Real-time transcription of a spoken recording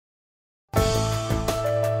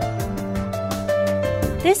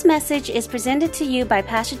This message is presented to you by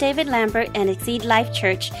Pastor David Lambert and Exceed Life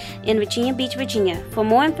Church in Virginia Beach, Virginia. For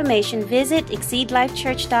more information, visit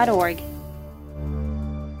exceedlifechurch.org.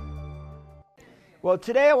 Well,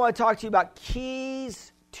 today I want to talk to you about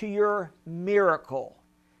keys to your miracle.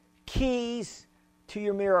 Keys to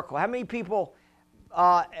your miracle. How many people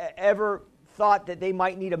ever thought that they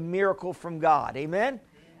might need a miracle from God? Amen?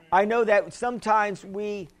 I know that sometimes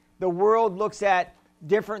the world looks at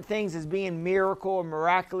different things as being miracle or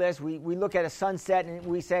miraculous. We look at a sunset and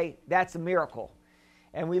we say, that's a miracle.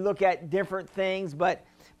 And we look at different things, but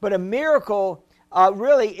a miracle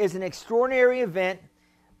really is an extraordinary event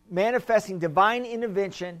manifesting divine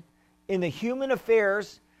intervention in the human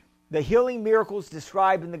affairs, the healing miracles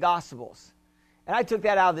described in the Gospels. And I took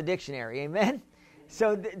that out of the dictionary, amen?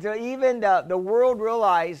 So even the world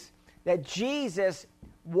realized that Jesus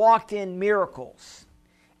walked in miracles.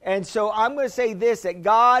 And so I'm going to say this, that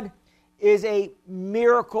God is a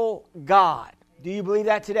miracle God. Do you believe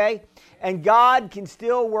that today? And God can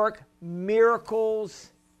still work miracles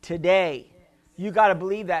today. You got to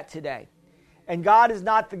believe that today. And God is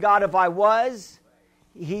not the God of I was.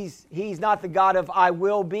 He's not the God of I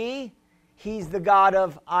will be. He's the God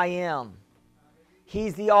of I am.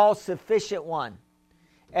 He's the all-sufficient one.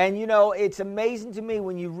 And you know, it's amazing to me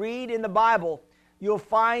when you read in the Bible, you'll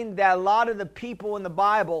find that a lot of the people in the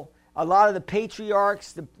Bible, a lot of the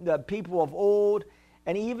patriarchs, the people of old,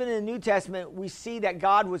 and even in the New Testament, we see that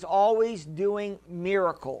God was always doing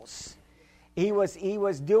miracles. He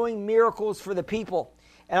was doing miracles for the people.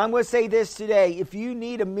 And I'm going to say this today, if you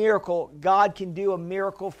need a miracle, God can do a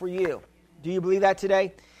miracle for you. Do you believe that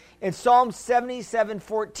today? In Psalm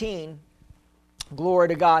 77:14, glory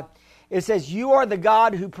to God, it says, "You are the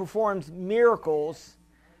God who performs miracles.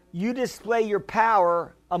 You display your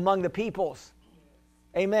power among the peoples."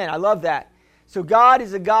 Amen. I love that. So God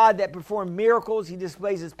is a God that performs miracles. He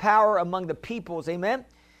displays His power among the peoples. Amen.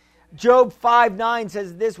 Job 5:9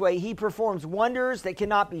 says it this way, "He performs wonders that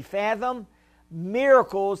cannot be fathomed,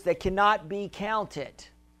 miracles that cannot be counted."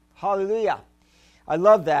 Hallelujah. I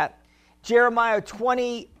love that. Jeremiah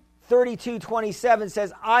 32:27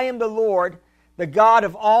 says, "I am the Lord, the God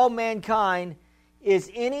of all mankind.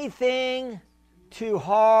 Is anything too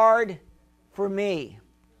hard for me?"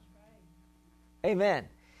 Amen.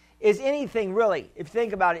 Is anything really, if you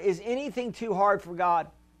think about it, is anything too hard for God?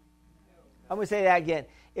 I'm going to say that again.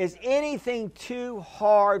 Is anything too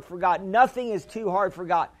hard for God? Nothing is too hard for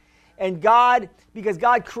God. And God, because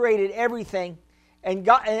God created everything, and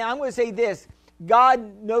I'm going to say this,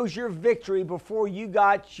 God knows your victory before you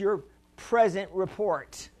got your present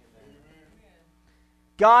report.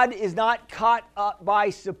 God is not caught up by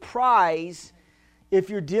surprise. If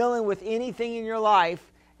you're dealing with anything in your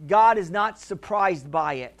life, God is not surprised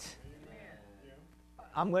by it.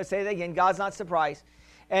 I'm going to say that again. God's not surprised.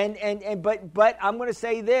 But I'm going to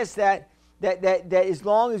say this, that as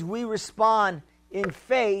long as we respond in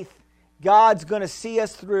faith, God's going to see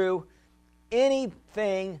us through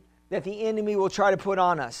anything that the enemy will try to put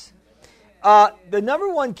on us. The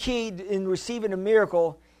number one key in receiving a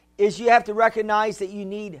miracle is you have to recognize that you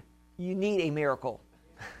need a miracle.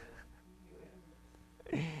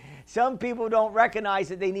 Some people don't recognize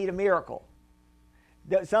that they need a miracle.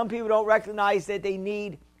 Some people don't recognize that they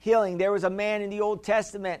need healing. There was a man in the Old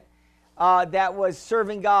Testament that was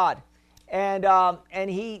serving God, and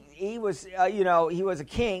he was he was a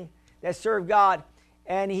king that served God,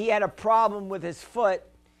 and he had a problem with his foot,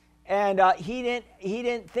 and he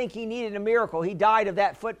didn't think he needed a miracle. He died of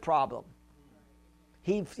that foot problem.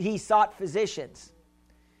 He sought physicians,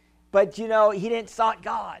 but he didn't sought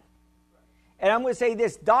God. And I'm going to say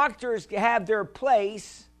this, doctors have their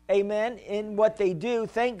place, amen, in what they do.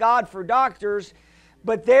 Thank God for doctors.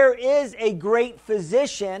 But there is a great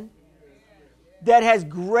physician that has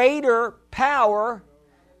greater power,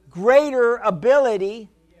 greater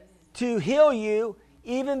ability to heal you,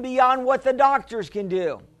 even beyond what the doctors can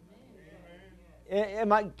do.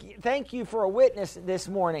 Thank you for a witness this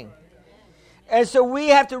morning. And so we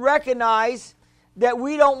have to recognize that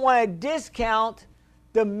we don't want to discount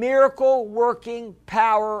the miracle-working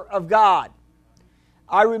power of God.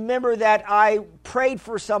 I remember that I prayed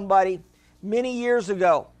for somebody many years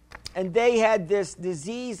ago, and they had this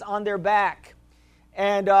disease on their back.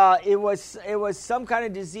 And it was some kind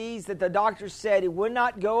of disease that the doctor said it would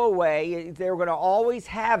not go away. They were going to always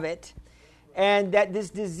have it, and that this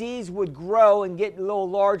disease would grow and get a little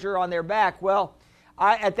larger on their back. Well,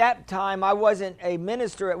 at that time, I wasn't a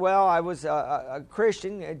minister. I was a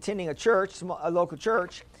Christian attending a church, a local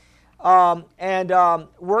church, and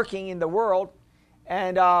working in the world.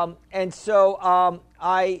 And so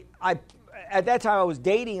I at that time I was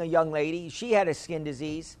dating a young lady. She had a skin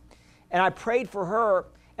disease, and I prayed for her,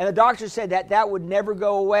 and the doctor said that would never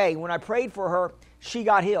go away. When I prayed for her, she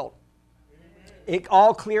got healed. It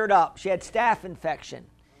all cleared up. She had staph infection,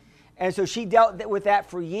 and so she dealt with that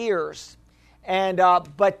for years, and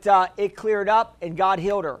but it cleared up, and God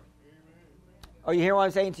healed her. Are you hearing what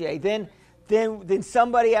I'm saying to you? Then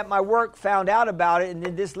somebody at my work found out about it, and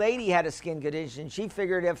then this lady had a skin condition. She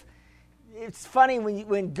figured it's funny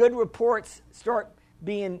when good reports start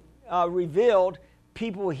being revealed,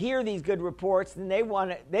 people hear these good reports, and they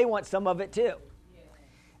want some of it too.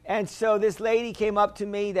 And so this lady came up to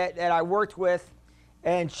me that I worked with,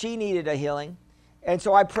 and she needed a healing, and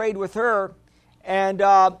so I prayed with her, and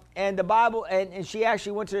the Bible, and she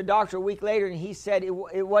actually went to the doctor a week later, and he said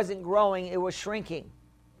it wasn't growing, it was shrinking.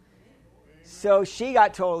 So she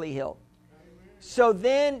got totally healed. So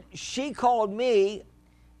then she called me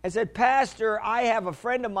and said, Pastor, I have a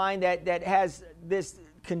friend of mine that has this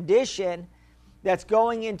condition that's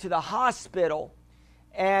going into the hospital,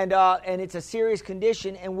 and it's a serious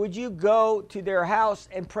condition, and would you go to their house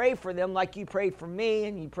and pray for them like you prayed for me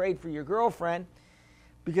and you prayed for your girlfriend,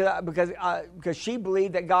 because she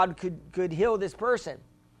believed that God could heal this person.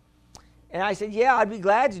 And I said, yeah, I'd be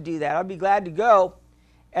glad to do that. I'd be glad to go.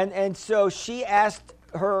 And so she asked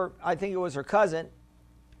her, I think it was her cousin,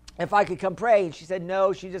 if I could come pray. And she said,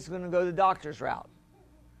 no, she's just going to go the doctor's route.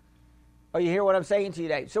 Oh, you hear what I'm saying to you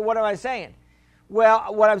today? So what am I saying?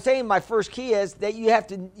 Well, what I'm saying, my first key is that you have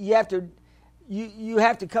to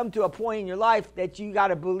come to a point in your life that you got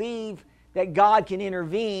to believe that God can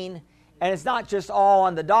intervene, and it's not just all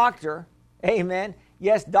on the doctor. Amen.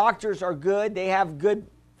 Yes, doctors are good. They have good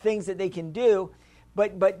things that they can do,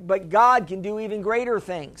 but God can do even greater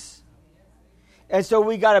things. And so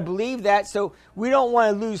we got to believe that. So we don't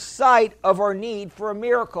want to lose sight of our need for a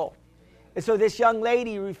miracle. And so this young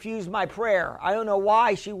lady refused my prayer. I don't know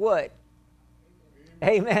why she would.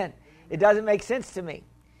 Amen. It doesn't make sense to me.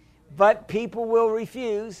 But people will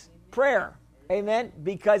refuse prayer. Amen.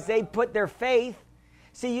 Because they put their faith.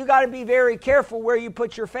 See, you got to be very careful where you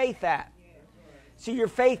put your faith at. So your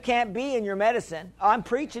faith can't be in your medicine. I'm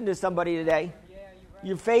preaching to somebody today.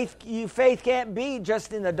 Your faith can't be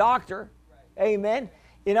just in the doctor. Amen.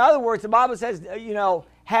 In other words, the Bible says,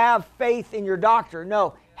 have faith in your doctor.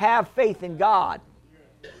 No, have faith in God.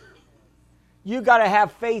 You got to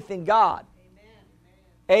have faith in God.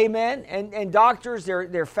 Amen. And doctors,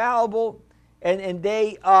 they're fallible, and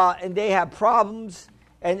they have problems,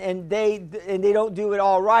 and they don't do it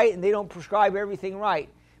all right, and they don't prescribe everything right.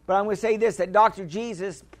 But I'm going to say this, that Dr.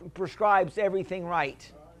 Jesus prescribes everything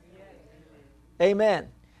right. Amen.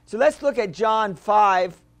 So let's look at John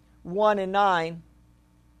 5:1-9.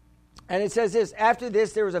 And it says this, after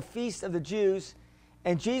this there was a feast of the Jews,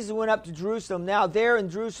 and Jesus went up to Jerusalem. Now there in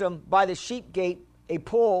Jerusalem by the sheep gate, a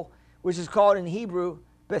pool, which is called in Hebrew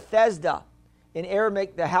Bethesda, in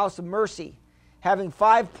Aramaic the house of mercy, having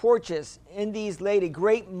 5 porches. In these laid a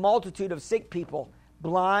great multitude of sick people,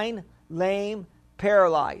 blind, lame,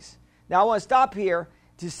 paralyzed. Now I want to stop here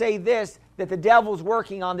to say this, that the devil's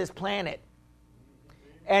working on this planet.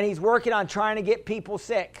 And he's working on trying to get people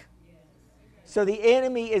sick. So the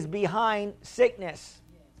enemy is behind sickness.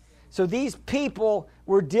 So these people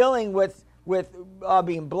were dealing with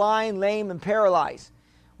being blind, lame, and paralyzed,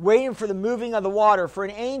 waiting for the moving of the water. For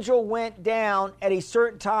an angel went down at a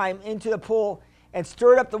certain time into the pool and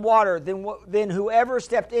stirred up the water. Then whoever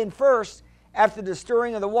stepped in first after the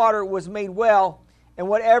stirring of the water was made well, and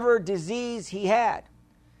whatever disease he had.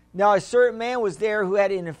 Now a certain man was there who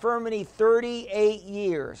had an infirmity 38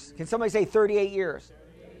 years. Can somebody say 38 years? 38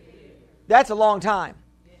 years. That's a long time.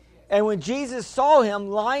 And when Jesus saw him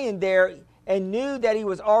lying there and knew that he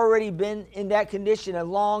was already been in that condition a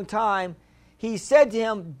long time, he said to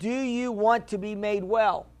him, do you want to be made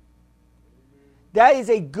well? That is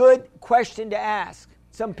a good question to ask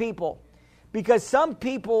some people. Because some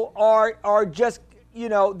people are just,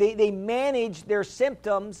 they manage their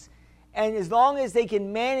symptoms, and as long as they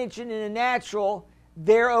can manage it in the natural,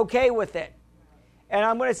 they're okay with it. And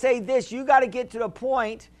I'm going to say this, you got to get to the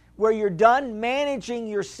point where you're done managing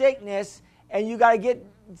your sickness, and you got to get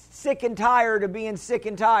sick and tired of being sick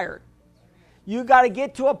and tired. You got to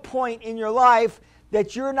get to a point in your life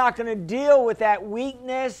that you're not going to deal with that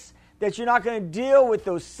weakness, that you're not going to deal with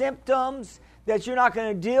those symptoms, that you're not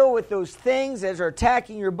going to deal with those things that are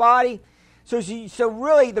attacking your body. So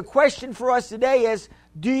really the question for us today is,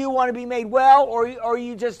 do you want to be made well, or are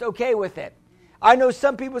you just okay with it? I know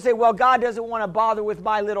some people say, well, God doesn't want to bother with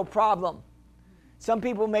my little problem. Some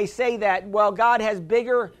people may say that, well, God has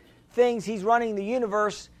bigger things. He's running the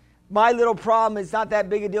universe. my little problem is not that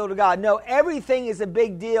big a deal to God. No, everything is a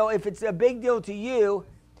big deal. If it's a big deal to you,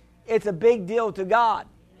 it's a big deal to God.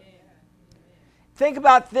 Think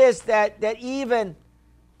about this, that even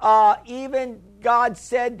God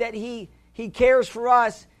said that He cares for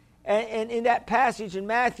us. And in that passage in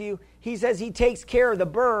Matthew, He says He takes care of the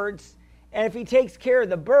birds. And if He takes care of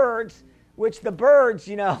the birds, which the birds,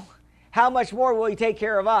 how much more will He take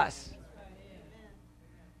care of us?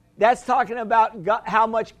 That's talking about God, how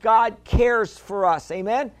much God cares for us.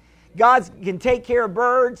 Amen? God can take care of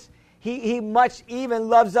birds. He much even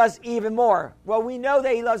loves us even more. Well, we know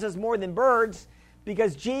that He loves us more than birds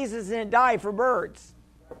because Jesus didn't die for birds.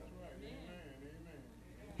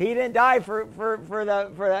 He didn't die for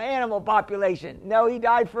the animal population. No, He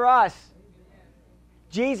died for us.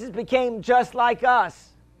 Jesus became just like us.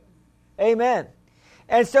 Amen.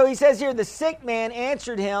 And so He says here, the sick man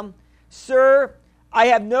answered Him, Sir, I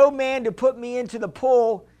have no man to put me into the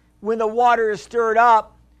pool when the water is stirred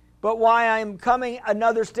up, but while I am coming,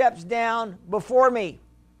 another steps down before me.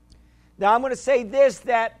 Now I'm going to say this,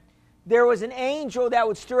 that there was an angel that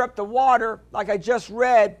would stir up the water, like I just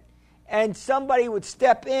read, and somebody would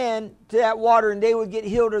step in to that water and they would get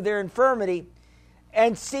healed of their infirmity.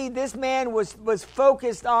 And see, this man was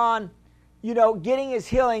focused on, getting his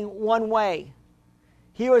healing one way.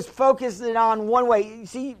 He was focusing on one way.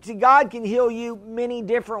 See, God can heal you many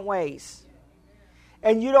different ways.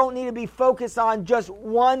 And you don't need to be focused on just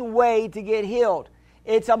one way to get healed.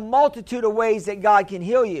 It's a multitude of ways that God can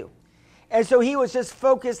heal you. And so he was just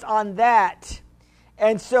focused on that.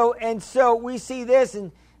 And so we see this,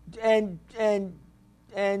 and then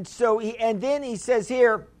he says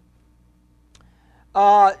here,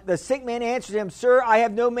 the sick man answered him, Sir, I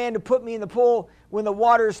have no man to put me in the pool when the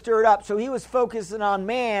water is stirred up. So he was focusing on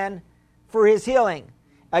man for his healing.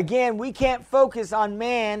 Again, we can't focus on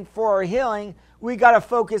man for our healing. We got to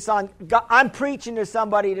focus on God. I'm preaching to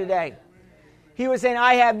somebody today. He was saying,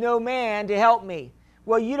 I have no man to help me.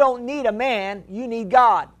 Well, you don't need a man. You need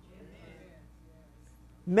God.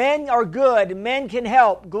 Men are good. Men can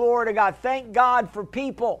help. Glory to God. Thank God for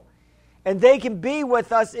people. And they can be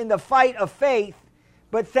with us in the fight of faith.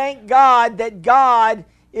 But thank God that God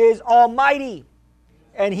is almighty.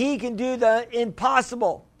 And He can do the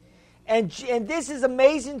impossible. And this is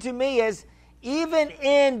amazing to me, is even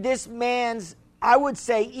in this man's, I would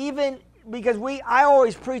say, even because I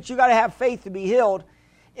always preach you got to have faith to be healed.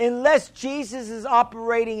 Unless Jesus is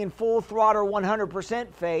operating in full throttle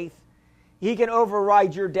 100% faith, He can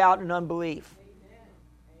override your doubt and unbelief.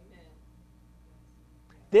 Amen.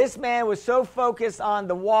 This man was so focused on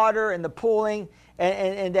the water and the pooling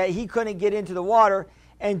and that he couldn't get into the water.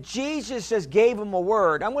 And Jesus just gave him a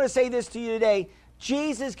word. I'm going to say this to you today.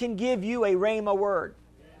 Jesus can give you a rhema word.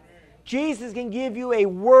 Jesus can give you a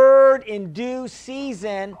word in due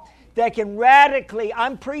season that can radically,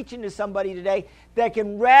 I'm preaching to somebody today, that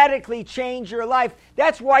can radically change your life.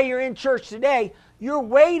 That's why you're in church today. You're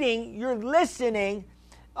waiting, you're listening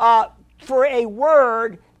for a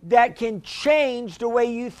word that can change the way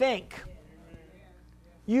you think.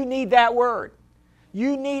 You need that word.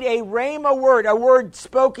 You need a rhema word, a word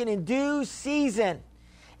spoken in due season.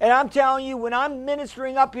 And I'm telling you, when I'm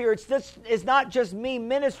ministering up here, it's not just me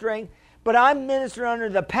ministering, but I'm ministering under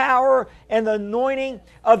the power and the anointing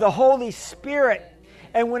of the Holy Spirit.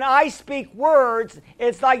 And when I speak words,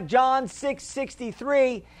 it's like John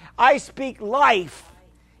 6:63. I speak life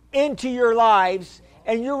into your lives,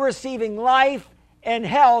 and you're receiving life and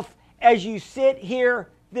health as you sit here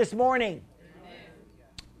this morning. Amen.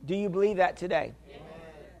 Do you believe that today?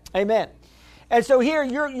 Amen. And so here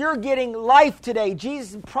you're getting life today.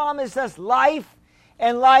 Jesus promised us life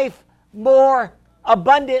and life more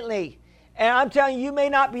abundantly. And I'm telling you, you may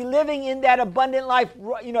not be living in that abundant life,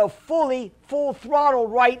 full throttle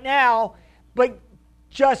right now, but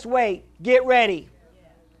just wait. Get ready.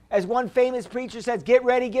 As one famous preacher says, get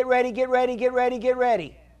ready, get ready, get ready, get ready, get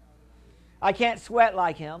ready. I can't sweat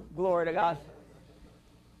like him. Glory to God.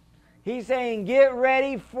 He's saying, get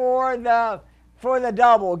ready for the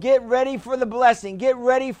double. Get ready for the blessing. Get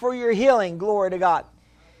ready for your healing. Glory to God.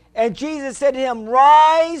 And Jesus said to him,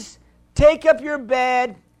 rise, take up your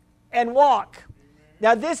bed, and walk.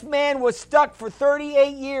 Now this man was stuck for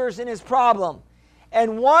 38 years in his problem.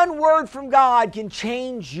 And one word from God can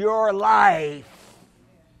change your life.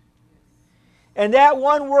 And that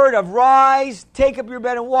one word of rise, take up your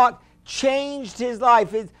bed, and walk changed his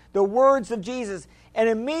life. It's the words of Jesus. And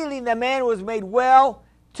immediately the man was made well,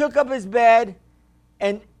 took up his bed,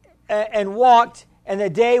 and walked, and the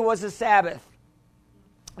day was a Sabbath.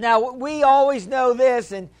 Now, we always know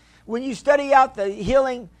this, and when you study out the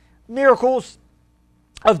healing miracles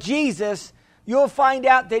of Jesus, you'll find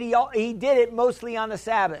out that he did it mostly on the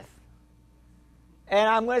Sabbath. And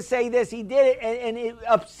I'm going to say this, he did it and it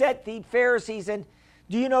upset the Pharisees. And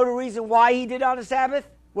do you know the reason why he did it on the Sabbath?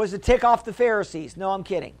 Was to tick off the Pharisees. No, I'm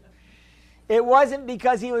kidding. It wasn't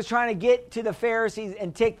because he was trying to get to the Pharisees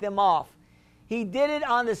and tick them off. He did it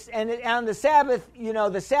on the Sabbath. You know,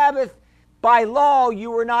 the Sabbath, by law,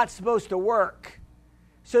 you were not supposed to work.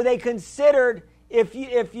 So they considered if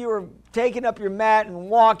you were taking up your mat and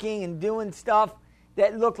walking and doing stuff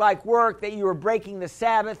that looked like work, that you were breaking the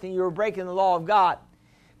Sabbath and you were breaking the law of God.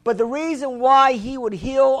 But the reason why he would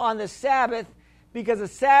heal on the Sabbath, because the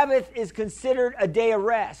Sabbath is considered a day of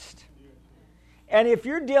rest. And if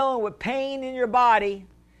you're dealing with pain in your body,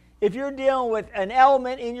 if you're dealing with an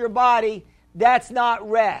ailment in your body, that's not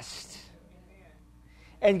rest.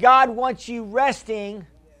 And God wants you resting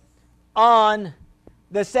on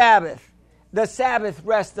the Sabbath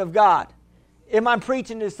rest of God. Am I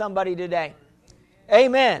preaching to somebody today?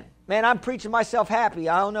 Amen. Man, I'm preaching myself happy.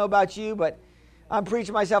 I don't know about you, but I'm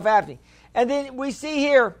preaching myself happy. And then we see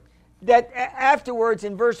here that afterwards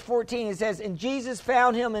in verse 14 it says, and Jesus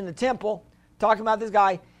found him in the temple, talking about this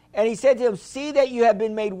guy, and he said to him, see that you have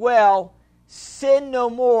been made well, sin no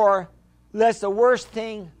more, lest the worst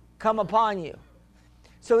thing come upon you.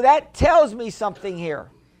 So that tells me something here.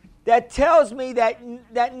 That tells me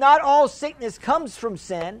that not all sickness comes from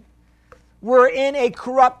sin. We're in a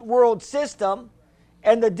corrupt world system,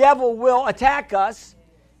 and the devil will attack us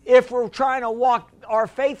if we're trying to walk our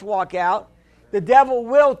faith walk out. The devil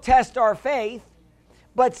will test our faith,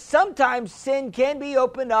 but sometimes sin can be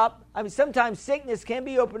opened up. Sometimes sickness can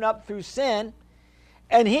be opened up through sin.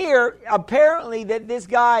 And here, apparently, that this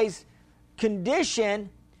guy's condition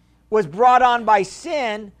was brought on by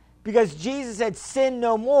sin because Jesus said, sin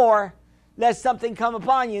no more, lest something come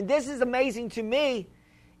upon you. And this is amazing to me,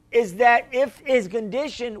 is that if his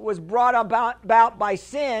condition was brought about by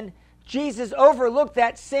sin, Jesus overlooked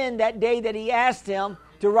that sin that day that he asked him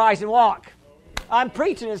to rise and walk. I'm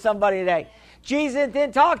preaching to somebody today. Jesus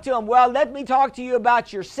didn't talk to him, well, let me talk to you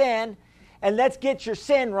about your sin, and let's get your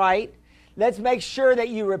sin right. Let's make sure that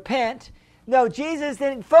you repent. No, Jesus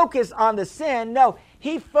didn't focus on the sin. No,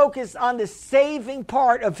 he focused on the saving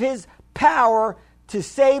part of his power to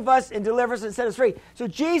save us and deliver us and set us free. So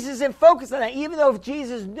Jesus didn't focus on that, even though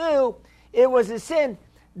Jesus knew it was a sin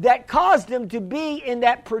that caused him to be in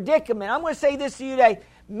that predicament. I'm going to say this to you today.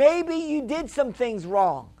 Maybe you did some things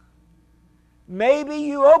wrong. Maybe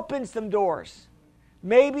you opened some doors.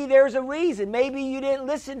 Maybe there's a reason. Maybe you didn't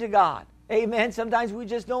listen to God. Amen. Sometimes we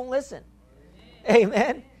just don't listen.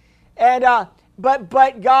 Amen. And but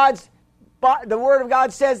the Word of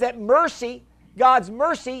God says that God's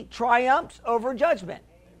mercy triumphs over judgment.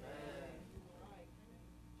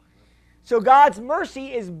 So God's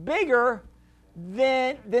mercy is bigger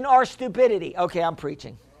than our stupidity. Okay, I'm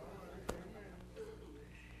preaching.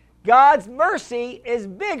 God's mercy is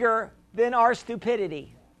bigger than our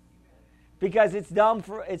stupidity, because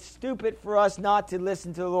it's stupid for us not to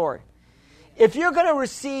listen to the Lord. If you're going to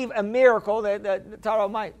receive a miracle, the title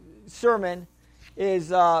of my sermon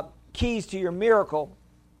is Keys to Your Miracle.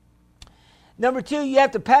 Number 2, you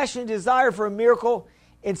have the passionate desire for a miracle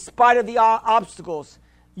in spite of the obstacles.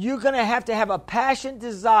 You're going to have a passionate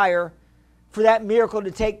desire for that miracle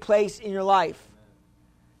to take place in your life.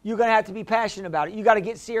 You're going to have to be passionate about it. You got to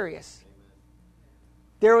get serious.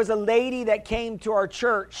 There was a lady that came to our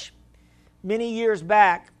church many years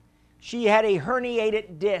back. She had a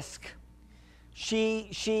herniated disc.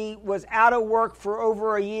 She was out of work for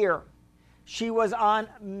over a year. She was on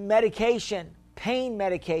medication, pain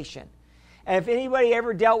medication. And if anybody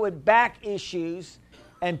ever dealt with back issues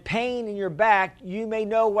and pain in your back, you may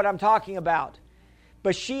know what I'm talking about.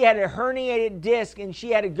 But she had a herniated disc, and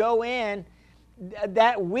she had to go in.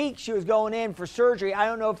 That week she was going in for surgery. I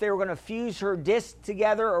don't know if they were going to fuse her discs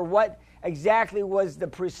together or what exactly was the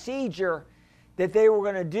procedure that they were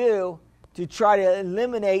going to do to try to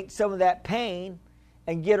eliminate some of that pain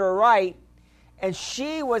and get her right. And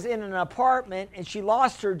she was in an apartment, and she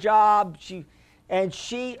lost her job. She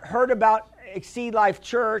heard about Exceed Life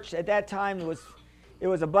Church. At that time, it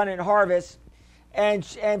was Abundant Harvest. And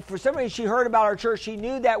for some reason, she heard about our church. She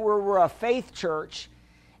knew that we're a faith church.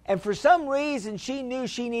 And for some reason, she knew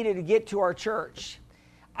she needed to get to our church.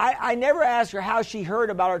 I never asked her how she heard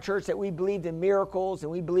about our church, that we believed in miracles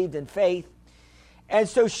and we believed in faith. And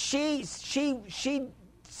so she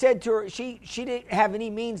said to her, she didn't have any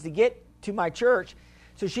means to get to my church.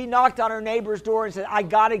 So she knocked on her neighbor's door and said, I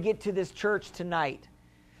got to get to this church tonight.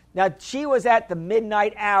 Now, she was at the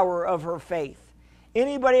midnight hour of her faith.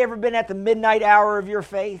 Anybody ever been at the midnight hour of your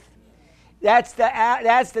faith? That's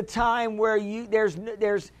the time where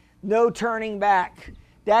there's no turning back.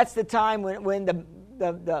 That's the time when the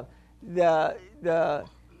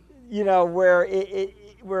you know, where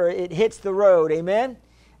it hits the road. Amen.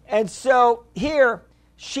 And so here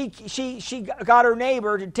she got her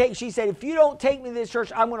neighbor to take. She said, if you don't take me to this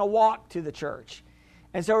church, I'm going to walk to the church.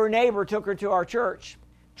 And so her neighbor took her to our church,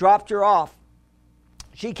 dropped her off.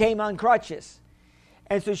 She came on crutches.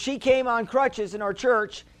 And so she came on crutches in our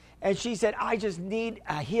church, and she said, I just need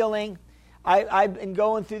a healing. I've been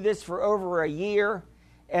going through this for over a year,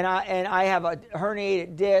 and I have a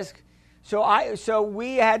herniated disc. So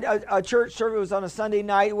we had a church service. It was on a Sunday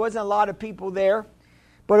night. It wasn't a lot of people there,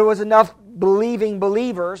 but it was enough believing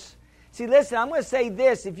believers. See, listen, I'm going to say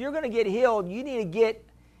this. If you're going to get healed, you need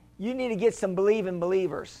to get some believing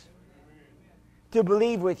believers to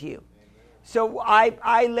believe with you. So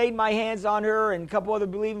I laid my hands on her, and a couple other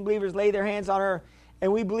believing believers laid their hands on her,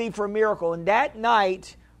 and we believed for a miracle. And that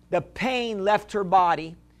night, the pain left her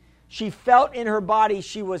body. She felt in her body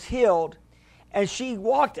she was healed, and she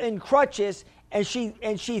walked in crutches, and she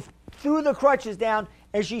threw the crutches down,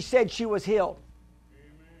 and she said she was healed.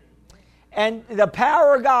 Amen. And the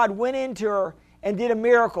power of God went into her and did a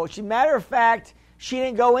miracle. Matter of fact, she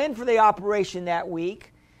didn't go in for the operation that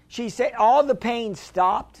week. She said all the pain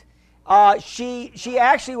stopped. She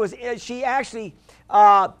actually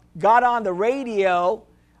got on the radio,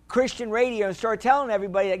 Christian radio, and started telling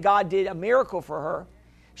everybody that God did a miracle for her.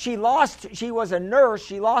 She was a nurse.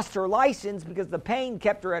 She lost her license because the pain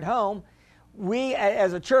kept her at home. We,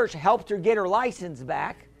 as a church, helped her get her license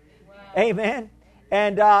back. Wow. Amen.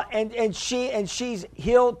 And she's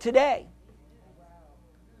healed today.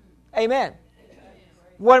 Amen.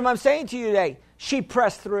 What am I saying to you today? She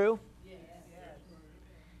pressed through.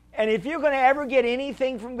 And if you're going to ever get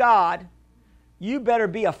anything from God, you better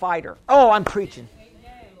be a fighter. Oh, I'm preaching.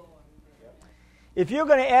 If you're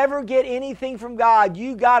going to ever get anything from God,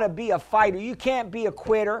 you got to be a fighter. You can't be a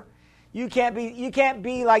quitter. You can't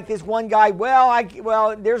be like this one guy.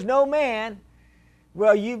 Well, there's no man.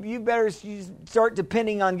 Well, you better start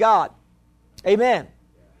depending on God. Amen.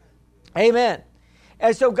 Amen.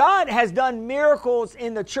 And so God has done miracles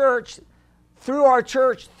in the church, through our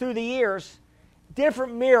church, through the years.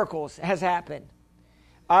 Different miracles has happened.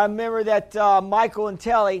 I remember that Michael and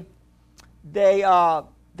Telly, their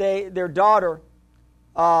daughter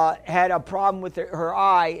had a problem with her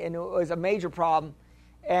eye, and it was a major problem.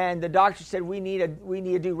 And the doctor said, we need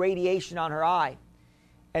to do radiation on her eye.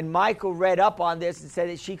 And Michael read up on this and said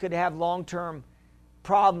that she could have long-term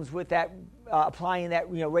problems with that. Applying that,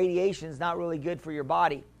 radiation is not really good for your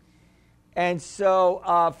body. And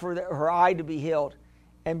so for her eye to be healed.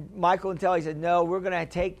 And Michael and Telly said, no, we're going to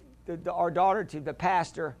take our daughter to the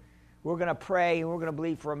pastor. We're going to pray, and we're going to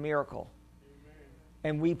believe for a miracle. Amen.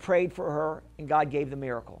 And we prayed for her, and God gave the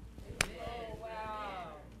miracle. Oh, wow.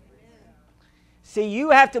 See,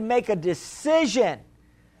 you have to make a decision.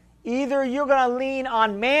 Either you're going to lean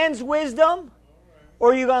on man's wisdom,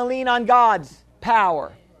 or you're going to lean on God's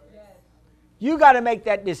power. You got to make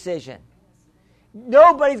that decision.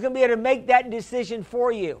 Nobody's going to be able to make that decision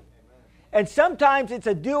for you. And sometimes it's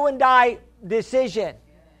a do and die decision.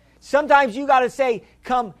 Sometimes you got to say,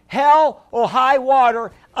 come hell or high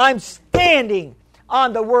water, I'm standing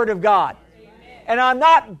on the Word of God. Amen. And I'm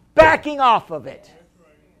not backing off of it.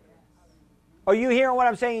 Are you hearing what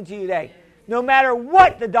I'm saying to you today? No matter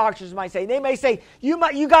what the doctors might say. They may say, you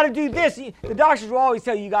got to do this. The doctors will always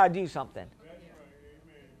tell you got to do something.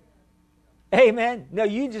 Amen. No,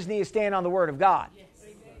 you just need to stand on the Word of God.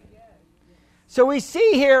 So we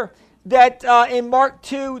see here that in Mark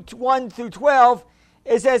 2:1-12,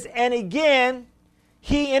 it says, and again,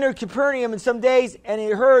 he entered Capernaum in some days, and he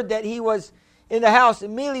heard that he was in the house.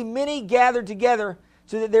 Immediately many gathered together,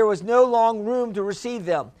 so that there was no long room to receive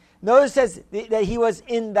them. Notice it says that he was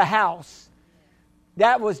in the house.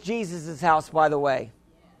 That was Jesus' house, by the way.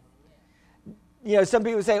 Some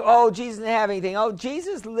people say, oh, Jesus didn't have anything. Oh,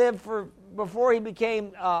 Jesus lived before he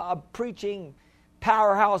became a preaching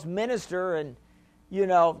powerhouse minister and,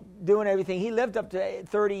 doing everything. He lived up to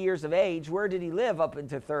 30 years of age. Where did he live up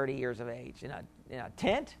into 30 years of age? In a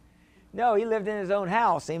tent? No, he lived in his own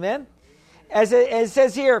house. Amen? As it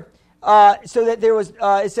says here, so that there was,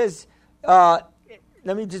 it says, let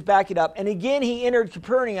me just back it up. And again, he entered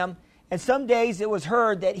Capernaum, and some days it was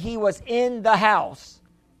heard that he was in the house.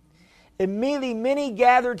 Immediately many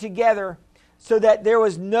gathered together, so that there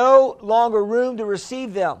was no longer room to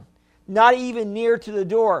receive them, not even near to the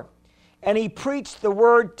door. And he preached the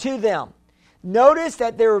word to them. Notice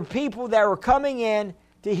that there were people that were coming in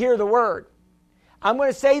to hear the word. I'm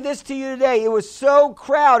going to say this to you today. It was so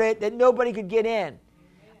crowded that nobody could get in.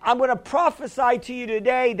 I'm going to prophesy to you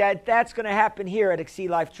today that that's going to happen here at Exceed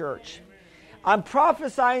Life Church. I'm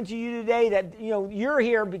prophesying to you today that you're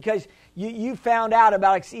here because you found out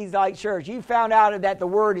about Exceed Life Church. You found out that the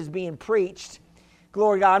word is being preached.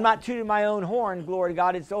 Glory to God. I'm not tooting my own horn, glory to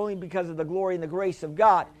God. It's only because of the glory and the grace of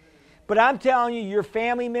God. But I'm telling you, your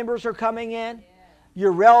family members are coming in.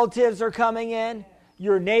 Your relatives are coming in.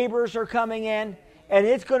 Your neighbors are coming in. And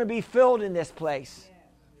it's going to be filled in this place.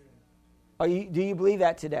 Do you believe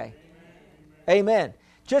that today? Amen.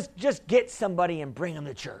 Just get somebody and bring them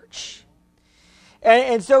to church.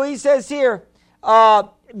 And so he says here,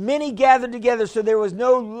 many gathered together, so there was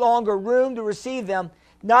no longer room to receive them,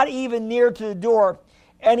 not even near to the door.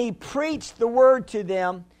 And he preached the word to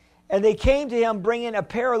them, and they came to him bringing a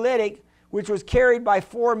paralytic, which was carried by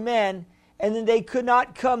 4 men, and then they could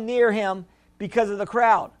not come near him because of the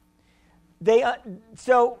crowd.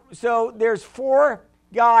 So there's 4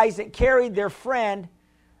 guys that carried their friend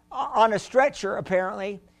on a stretcher,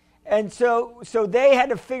 apparently, and so they had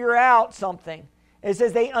to figure out something. It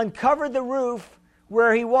says they uncovered the roof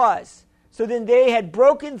where he was. So then they had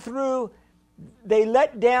broken through. They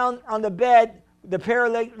let down on the bed the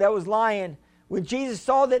paralytic that was lying. When Jesus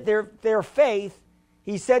saw that their faith,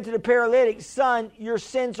 he said to the paralytic, "Son, your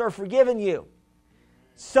sins are forgiven you."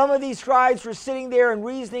 Some of these scribes were sitting there and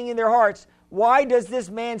reasoning in their hearts, "Why does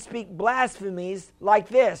this man speak blasphemies like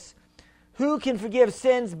this? Who can forgive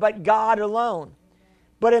sins but God alone?"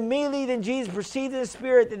 But immediately then Jesus perceived in the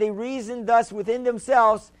Spirit that they reasoned thus within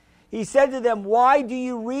themselves. He said to them, "Why do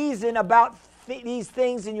you reason about these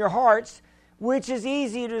things in your hearts? Which is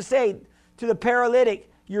easier to say to the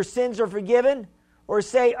paralytic, 'Your sins are forgiven,' or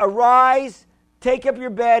say, 'Arise, take up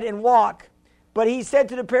your bed and walk'? But he said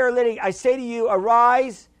to the paralytic, 'I say to you,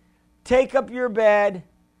 arise, take up your bed,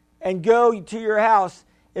 and go to your house.'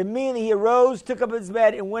 Immediately he arose, took up his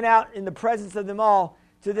bed, and went out in the presence of them all,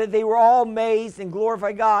 so that they were all amazed and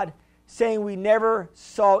glorified God, saying, 'We never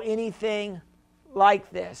saw anything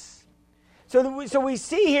like this.'" So we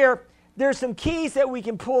see here, there's some keys that we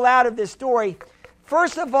can pull out of this story.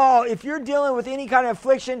 First of all, if you're dealing with any kind of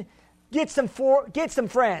affliction, get some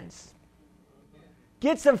friends.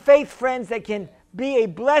 Get some faith friends that can be a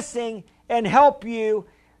blessing and help you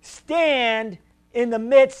stand in the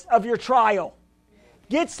midst of your trial.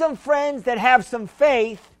 Get some friends that have some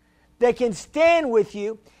faith that can stand with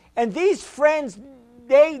you. And these friends,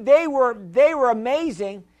 they were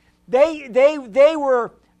amazing. They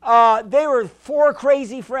were 4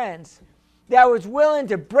 crazy friends that was willing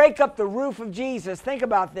to break up the roof of Jesus. Think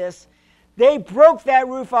about this. They broke that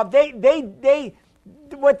roof up.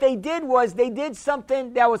 What they did was they did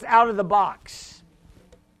something that was out of the box.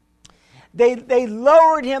 They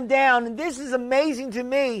lowered him down. And this is amazing to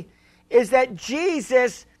me, is that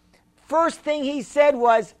Jesus, first thing he said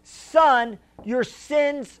was, "Son, your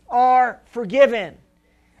sins are forgiven."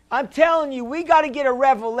 I'm telling you, we got to get a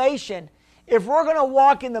revelation if we're going to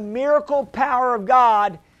walk in the miracle power of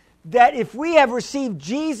God, that if we have received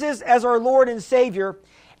Jesus as our Lord and Savior,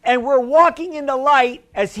 and we're walking in the light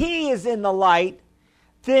as he is in the light,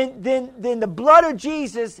 then the blood of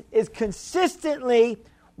Jesus is consistently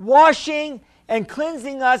washing and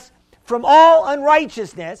cleansing us from all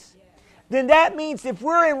unrighteousness. Then that means if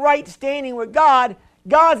we're in right standing with God,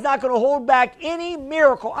 God's not going to hold back any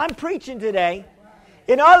miracle. I'm preaching today.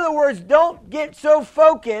 In other words, don't get so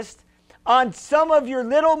focused on some of your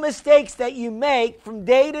little mistakes that you make from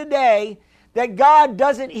day to day that God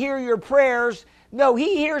doesn't hear your prayers. No,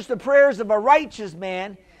 he hears the prayers of a righteous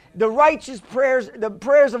man. The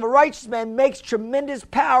prayers of a righteous man makes tremendous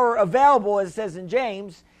power available, as it says in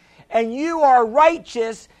James. And you are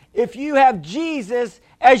righteous if you have Jesus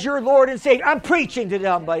as your Lord and Savior. I'm preaching to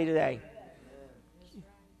somebody today.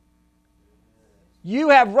 You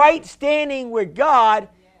have right standing with God.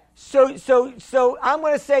 So I'm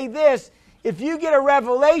going to say this. If you get a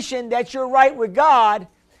revelation that you're right with God,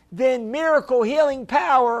 then miracle healing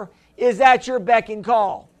power is at your beck and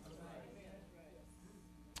call.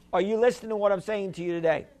 Are you listening to what I'm saying to you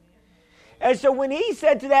today? And so when he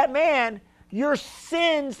said to that man, "Your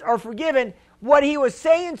sins are forgiven," what he was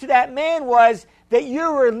saying to that man was that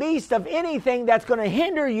you're released of anything that's going to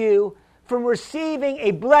hinder you from receiving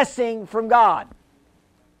a blessing from God.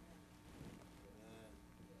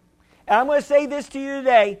 And I'm going to say this to you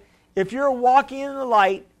today. If you're walking in the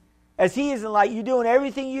light, as he is in the light, you're doing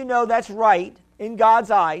everything you know that's right in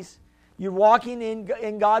God's eyes. You're walking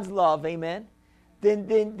in God's love, amen.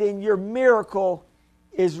 Then your miracle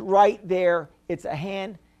is right there. It's a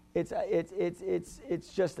hand. It's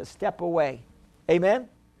just a step away, amen.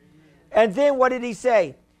 And then what did he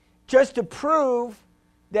say? Just to prove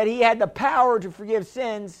that he had the power to forgive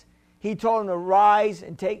sins, He told him to rise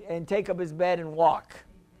and take up his bed and walk.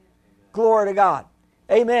 Glory to God.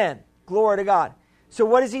 Amen. Glory to God. So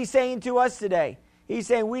what is he saying to us today? He's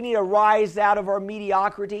saying we need to rise out of our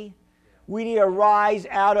mediocrity. We need to rise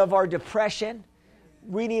out of our depression.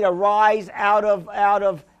 We need to rise out of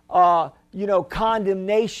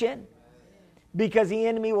condemnation, because the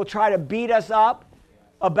enemy will try to beat us up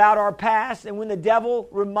about our past. And when the devil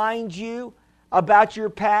reminds you about your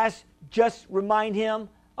past, just remind him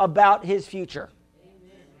about his future.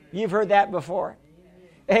 Amen. You've heard that before.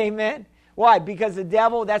 Amen. Amen. Why? Because the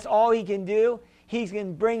devil, that's all he can do. He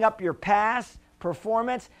can bring up your past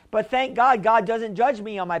performance. But thank God, God doesn't judge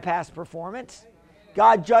me on my past performance.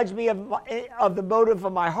 God judged me of the motive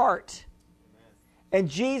of my heart. And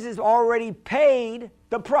Jesus already paid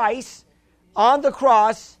the price on the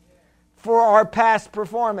cross for our past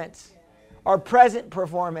performance, our present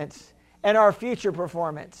performance, and our future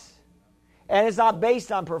performance. And it's not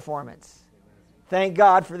based on performance. Thank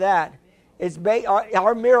God for that. It's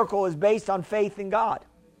our miracle is based on faith in God.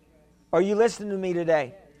 Are you listening to me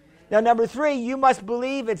today? Now, number 3, you must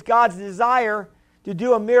believe it's God's desire to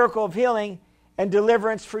do a miracle of healing and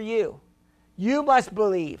deliverance for you. You must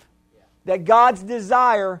believe that God's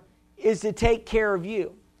desire is to take care of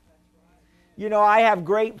you. You know, I have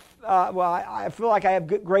I feel like I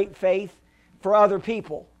have great faith for other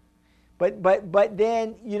people. But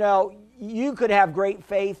then, you know, you could have great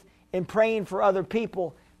faith in praying for other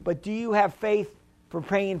people, but do you have faith for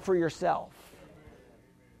praying for yourself?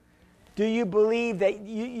 Do you believe that,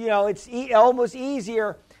 it's almost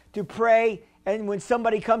easier to pray, and when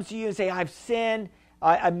somebody comes to you and say, I've sinned,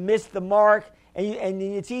 I missed the mark, and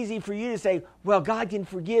it's easy for you to say, well, God can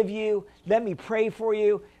forgive you, let me pray for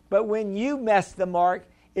you. But when you mess the mark,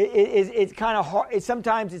 it's kind of hard.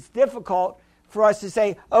 Sometimes it's difficult for us to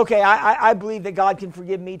say, okay, I believe that God can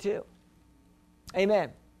forgive me too.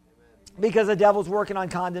 Amen. Because the devil's working on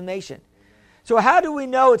condemnation. So how do we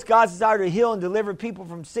know it's God's desire to heal and deliver people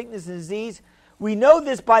from sickness and disease? We know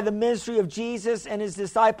this by the ministry of Jesus and his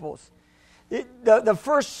disciples. The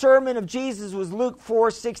first sermon of Jesus was Luke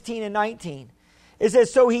 4:16 and 19. It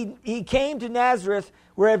says, so he came to Nazareth,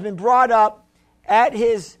 where he had been brought up, at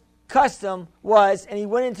his custom was, and he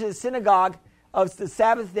went into the synagogue of the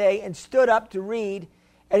Sabbath day and stood up to read,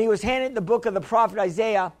 and he was handed the book of the prophet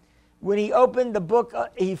Isaiah. When he opened the book,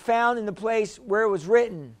 he found in the place where it was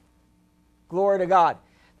written, glory to God,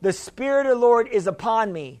 the Spirit of the Lord is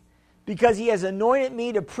upon me, because he has anointed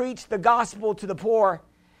me to preach the gospel to the poor.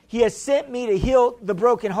 He has sent me to heal the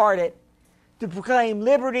brokenhearted, to proclaim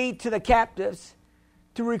liberty to the captives,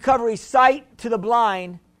 to recover sight to the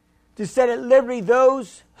blind, to set at liberty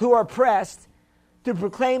those who are oppressed, to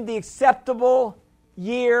proclaim the acceptable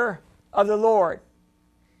year of the Lord.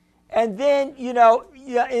 And then, in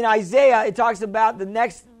Isaiah, it talks about, the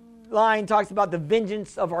next line talks about the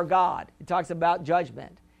vengeance of our God. It talks about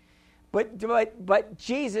judgment. But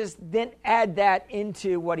Jesus didn't add that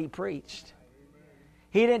into what he preached.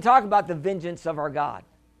 He didn't talk about the vengeance of our God.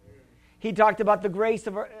 He talked about the grace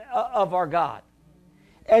of our God.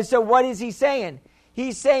 And so what is he saying?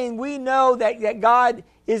 He's saying we know that God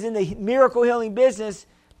is in the miracle healing business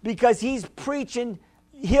because he's preaching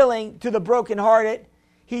healing to the brokenhearted.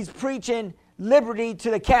 He's preaching liberty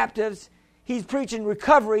to the captives. He's preaching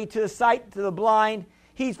recovery to the sight to the blind.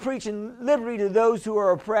 He's preaching liberty to those who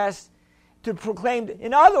are oppressed. To proclaim,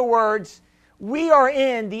 in other words, we are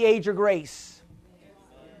in the age of grace.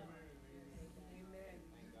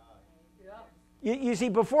 You see,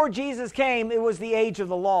 before Jesus came, it was the age of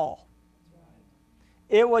the law.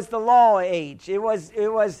 It was the law age. It was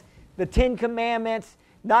the 10 Commandments,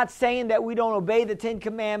 not saying that we don't obey the 10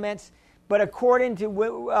 Commandments, but according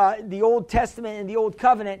to the Old Testament and the Old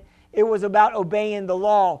Covenant, it was about obeying the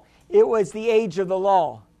law. It was the age of the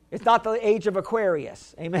law. It's not the age of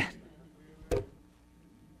Aquarius. Amen.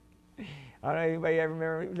 I don't know if anybody ever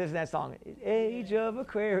remember listening to that song. Age of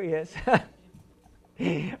Aquarius. Are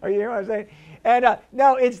you hearing what I'm saying? And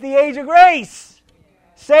no, it's the age of grace.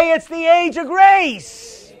 Say it's the age of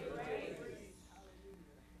grace.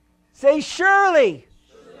 Say surely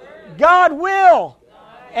God will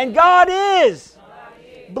and God is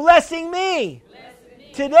blessing me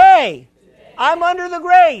today. I'm under the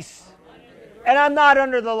grace and I'm not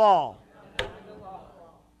under the law.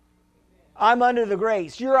 I'm under the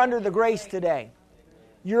grace. You're under the grace today.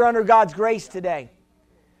 You're under God's grace today.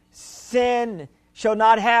 Sin shall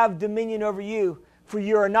not have dominion over you, for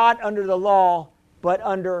you are not under the law, but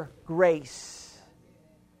under grace.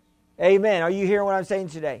 Amen. Are you hearing what I'm saying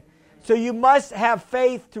today? So you must have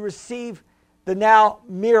faith to receive the now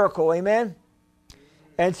miracle. Amen.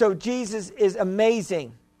 And so Jesus is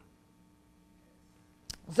amazing.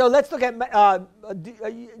 So let's look at,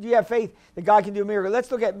 do you have faith that God can do a miracle?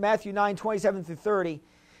 Let's look at Matthew 9, 27 through 30.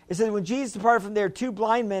 It says, when Jesus departed from there, 2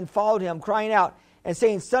 blind men followed him, crying out and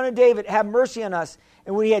saying, Son of David, have mercy on us.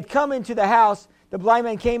 And when he had come into the house, the blind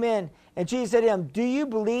man came in, and Jesus said to him, do you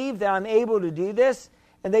believe that I'm able to do this?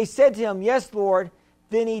 And they said to him, yes, Lord.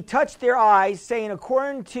 Then he touched their eyes, saying,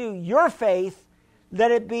 according to your faith,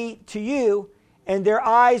 let it be to you. And their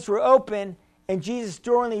eyes were open, and Jesus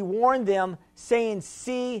sternly warned them, saying,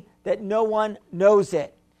 see that no one knows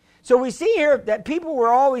it. So we see here that people were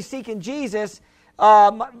always seeking Jesus.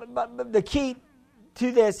 The key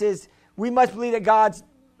to this is we must believe in God's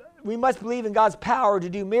power to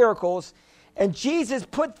do miracles. And Jesus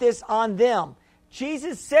put this on them.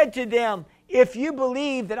 Jesus said to them, if you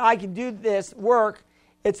believe that I can do this work,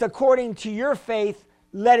 it's according to your faith,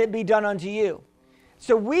 let it be done unto you.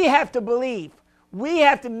 So we have to believe. We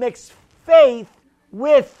have to mix faith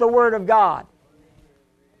with the Word of God.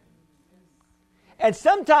 And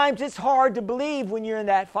sometimes it's hard to believe when you're in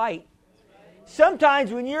that fight.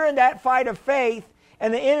 Sometimes when you're in that fight of faith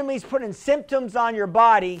and the enemy's putting symptoms on your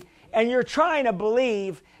body and you're trying to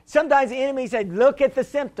believe, sometimes the enemy says, look at the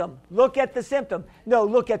symptom. Look at the symptom. No,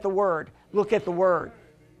 look at the Word. Look at the Word.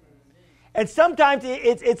 And sometimes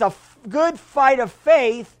it's a good fight of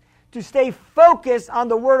faith to stay focused on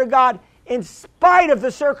the Word of God in spite of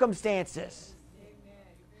the circumstances.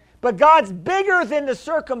 But God's bigger than the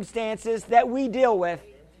circumstances that we deal with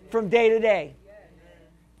from day to day.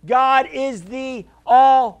 God is the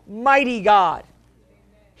Almighty God.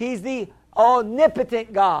 He's the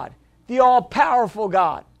omnipotent God, the all-powerful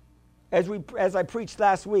God, as I preached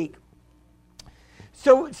last week.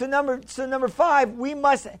 So number 5, we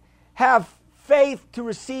must have faith to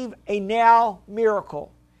receive a now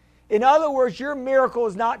miracle. In other words, your miracle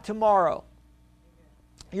is not tomorrow.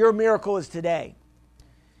 Your miracle is today.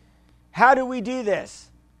 How do we do this?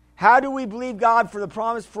 How do we believe God for the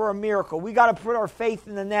promise for a miracle? We got to put our faith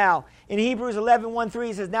in the now. In Hebrews 11:1-3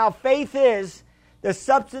 it says, now faith is the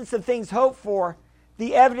substance of things hoped for,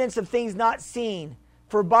 the evidence of things not seen.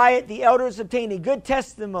 For by it the elders obtained a good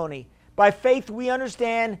testimony. By faith we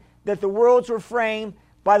understand that the worlds were framed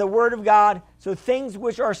by the word of God, so things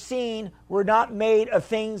which are seen were not made of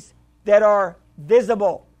things that are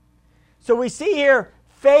visible. So we see here,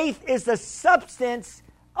 faith is the substance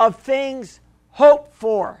of things hoped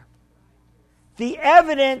for, the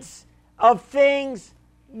evidence of things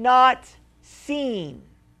not seen.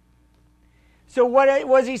 So what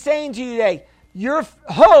was he saying to you today? Your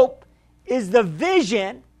hope is the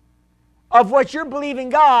vision of what you're believing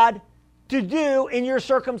God to do in your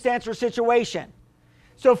circumstance or situation.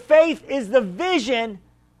 So faith is the vision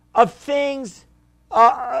of things.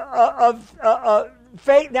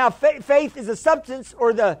 Faith. Now, faith is a substance,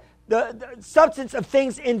 or the substance of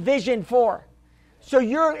things envisioned for. So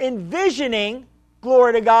you're envisioning,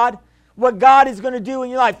 glory to God, what God is going to do in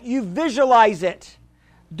your life. You visualize it.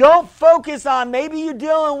 Don't focus on, maybe you're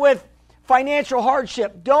dealing with financial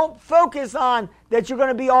hardship. Don't focus on that you're going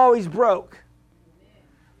to be always broke.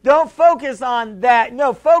 Don't focus on that.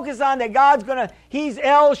 No, focus on that God's going to, He's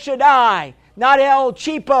El Shaddai, not El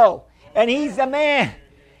Cheapo. And He's the man.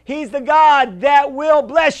 He's the God that will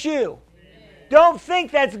bless you. Don't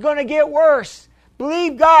think that's going to get worse.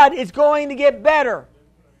 Believe God is going to get better.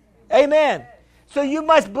 Amen. So you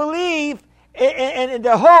must believe, and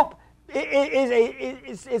the hope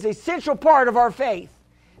is a central part of our faith.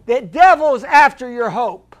 That devil's after your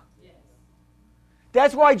hope.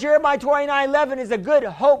 That's why Jeremiah 29:11 is a good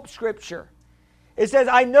hope scripture. It says,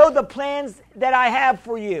 I know the plans that I have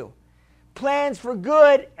for you. Plans for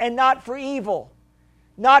good and not for evil.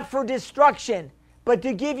 Not for destruction, but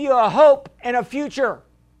to give you a hope and a future.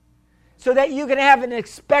 So that you can have an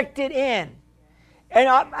expected end. And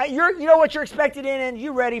you know what you're expected in, and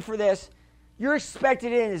you ready for this? Your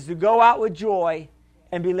expected end is to go out with joy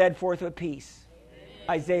and be led forth with peace.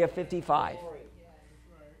 Isaiah 55.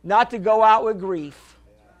 Not to go out with grief.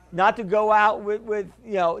 Not to go out with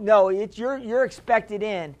no, it's your expected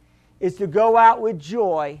end is to go out with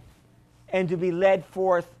joy and to be led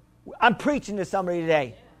forth. I'm preaching to somebody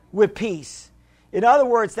today with peace. In other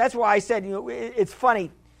words, that's why I said, it's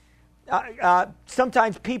funny.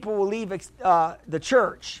 Sometimes people will leave the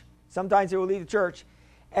church. Sometimes they will leave the church.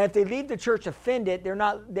 And if they leave the church offended, they're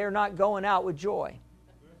not going out with joy.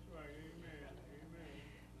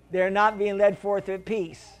 They're not being led forth with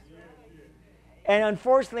peace. And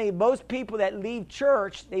unfortunately, most people that leave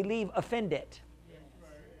church, they leave offended.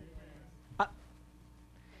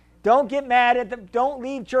 Don't get mad at them. Don't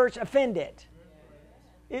leave church offended.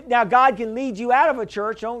 Now, God can lead you out of a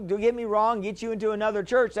church. Don't get me wrong, get you into another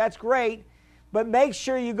church. That's great. But make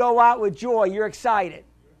sure you go out with joy. You're excited.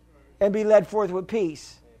 and be led forth with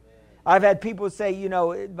peace. I've had people say,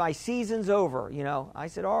 my season's over, I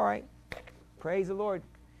said, all right, praise the Lord.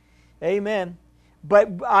 Amen. But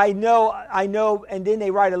I know, and then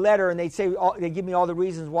they write a letter and they say, they give me all the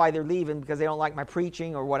reasons why they're leaving because they don't like my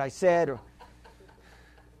preaching or what I said. And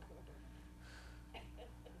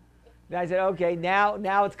I said, okay,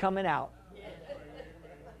 now it's coming out.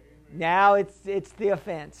 Now it's the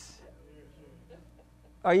offense.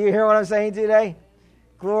 Are you hearing what I'm saying today?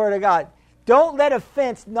 Glory to God. Don't let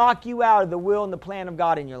offense knock you out of the will and the plan of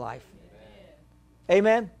God in your life.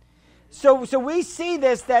 Amen? So we see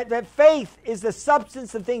this, that faith is the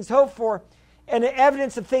substance of things hoped for and the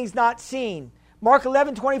evidence of things not seen. Mark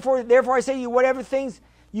 11:24, therefore I say to you, whatever things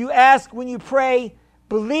you ask when you pray,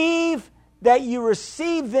 believe that you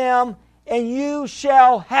receive them and you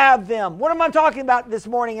shall have them. What am I talking about this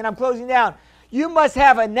morning? And I'm closing down. You must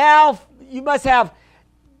have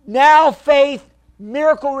now faith,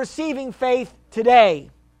 miracle receiving faith today.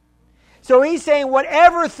 So he's saying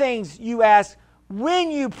whatever things you ask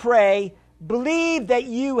when you pray, believe that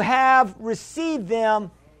you have received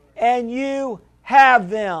them and you have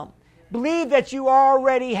them. Believe that you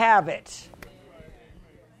already have it.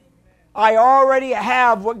 I already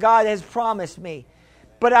have what God has promised me.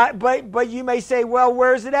 But you may say, well,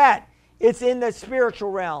 where's it at? It's in the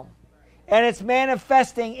spiritual realm. And it's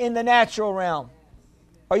manifesting in the natural realm.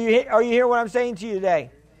 Are you hearing what I'm saying to you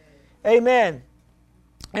today? Amen.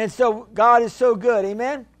 And so God is so good.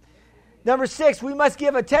 Amen. Number 6, we must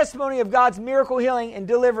give a testimony of God's miracle healing and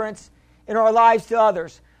deliverance in our lives to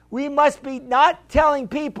others. We must be not telling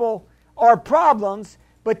people our problems,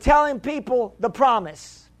 but telling people the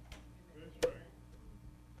promise.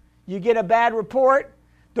 You get a bad report,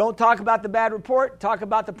 don't talk about the bad report, talk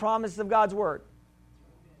about the promises of God's word.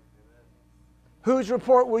 Whose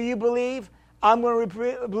report will you believe? I'm going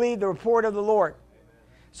to believe the report of the Lord.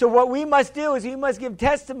 So what we must do is we must give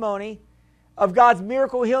testimony of God's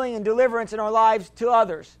miracle healing and deliverance in our lives to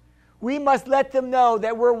others. We must let them know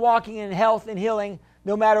that we're walking in health and healing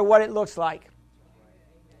no matter what it looks like.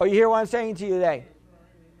 Are you hear what I'm saying to you today?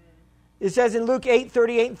 It says in Luke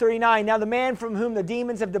 8:38 and 39, now the man from whom the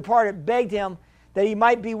demons have departed begged him that he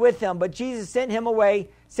might be with them, but Jesus sent him away,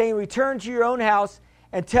 saying, return to your own house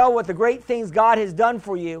and tell what the great things God has done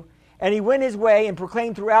for you. And he went his way and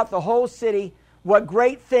proclaimed throughout the whole city what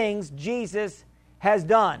great things Jesus has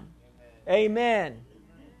done. Amen.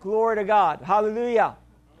 Glory to God. Hallelujah.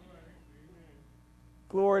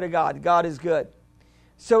 Glory to God. God is good.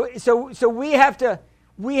 So we have to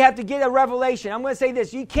get a revelation. I'm going to say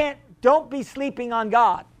this. Don't be sleeping on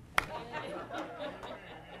God.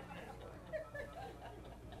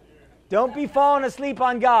 Don't be falling asleep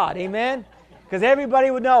on God. Amen. Because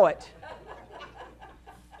everybody would know it.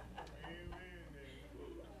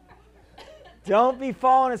 Don't be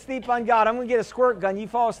falling asleep on God. I'm going to get a squirt gun. You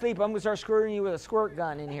fall asleep, I'm going to start squirting you with a squirt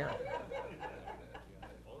gun in here.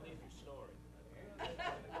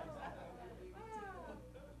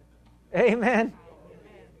 Amen.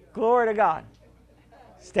 Glory to God.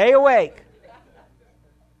 Stay awake.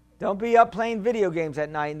 Don't be up playing video games at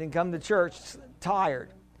night and then come to church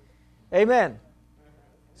tired. Amen.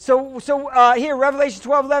 So here, Revelation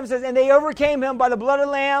 12:11 says, and they overcame him by the blood of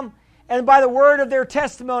the Lamb and by the word of their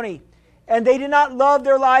testimony. And they did not love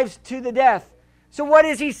their lives to the death. So what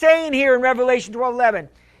is he saying here in Revelation 12:11?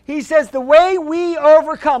 He says the way we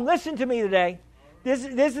overcome, listen to me today. This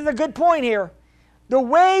is a good point here. The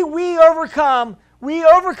way we overcome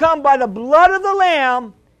by the blood of the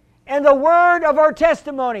Lamb and the word of our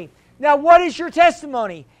testimony. Now what is your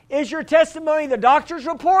testimony? Is your testimony the doctor's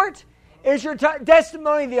report? Is your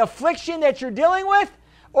testimony the affliction that you're dealing with?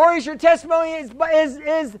 Or is your testimony is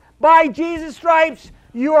by Jesus' stripes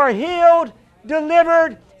you are healed,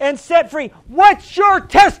 delivered, and set free? What's your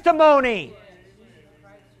testimony?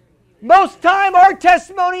 Most time our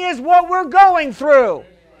testimony is what we're going through.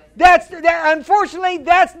 Unfortunately,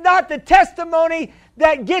 that's not the testimony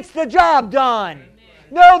that gets the job done.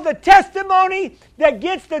 No, the testimony that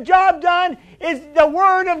gets the job done is the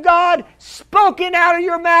word of God spoken out of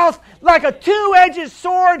your mouth like a two-edged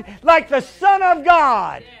sword, like the Son of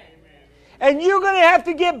God. And you're going to have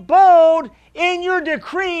to get bold in your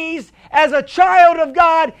decrees as a child of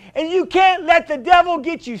God, and you can't let the devil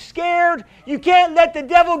get you scared. You can't let the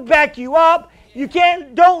devil back you up.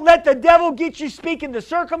 Don't let the devil get you speaking the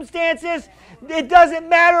circumstances. It doesn't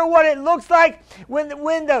matter what it looks like. When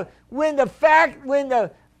the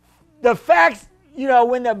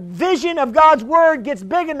vision of God's word gets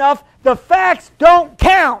big enough, the facts don't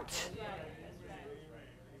count.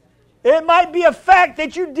 It might be a fact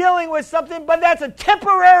that you're dealing with something, but that's a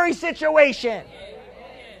temporary situation.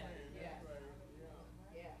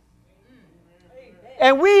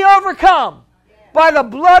 And we overcome by the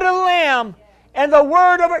blood of the Lamb and the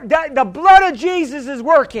word of the blood of Jesus is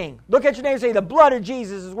working. Look at your neighbor and say, the blood of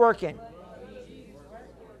Jesus is working.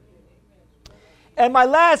 And my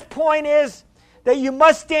last point is that you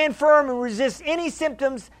must stand firm and resist any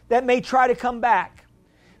symptoms that may try to come back.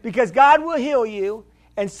 Because God will heal you,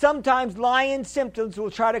 and sometimes lying symptoms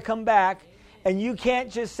will try to come back, and you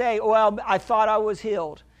can't just say, well, I thought I was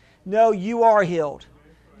healed. No, you are healed.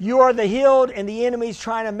 You are the healed, and the enemy's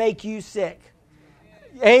trying to make you sick.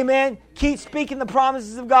 Amen. Keep speaking the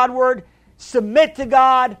promises of God's word. Submit to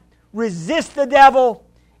God. Resist the devil.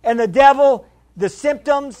 And the devil, the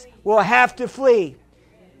symptoms will have to flee.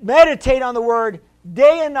 Meditate on the word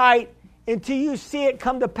day and night until you see it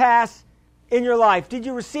come to pass in your life. Did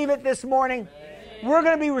you receive it this morning? We're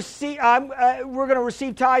going to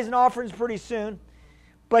receive tithes and offerings pretty soon.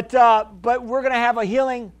 But we're going to have a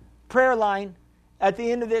healing prayer line at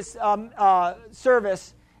the end of this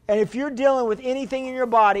service. And if you're dealing with anything in your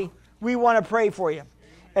body, we want to pray for you.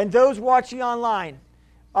 And those watching online,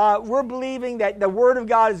 we're believing that the Word of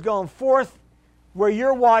God is going forth where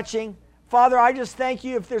you're watching. Father, I just thank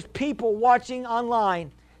you if there's people watching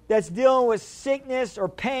online that's dealing with sickness or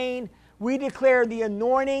pain. We declare the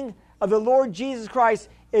anointing of the Lord Jesus Christ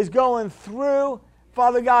is going through,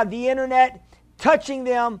 Father God, the internet, touching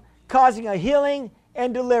them, causing a healing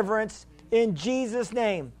and deliverance in Jesus'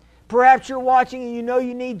 name. Perhaps you're watching and you know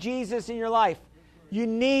you need Jesus in your life. You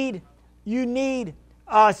need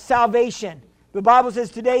salvation. The Bible says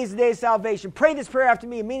today is the day of salvation. Pray this prayer after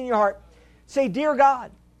me and mean in your heart. Say, Dear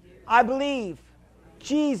God, I believe,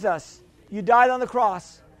 Jesus, you died on the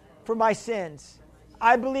cross for my sins.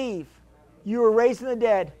 I believe you were raised from the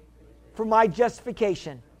dead for my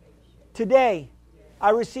justification. Today,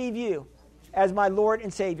 I receive you as my Lord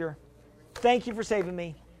and Savior. Thank you for saving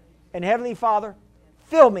me. And Heavenly Father,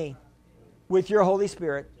 fill me with your Holy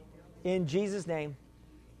Spirit. In Jesus' name,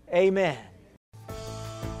 amen.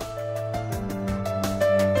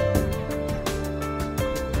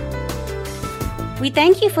 We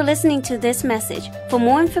thank you for listening to this message. For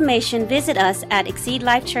more information, visit us at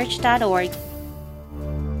exceedlifechurch.org.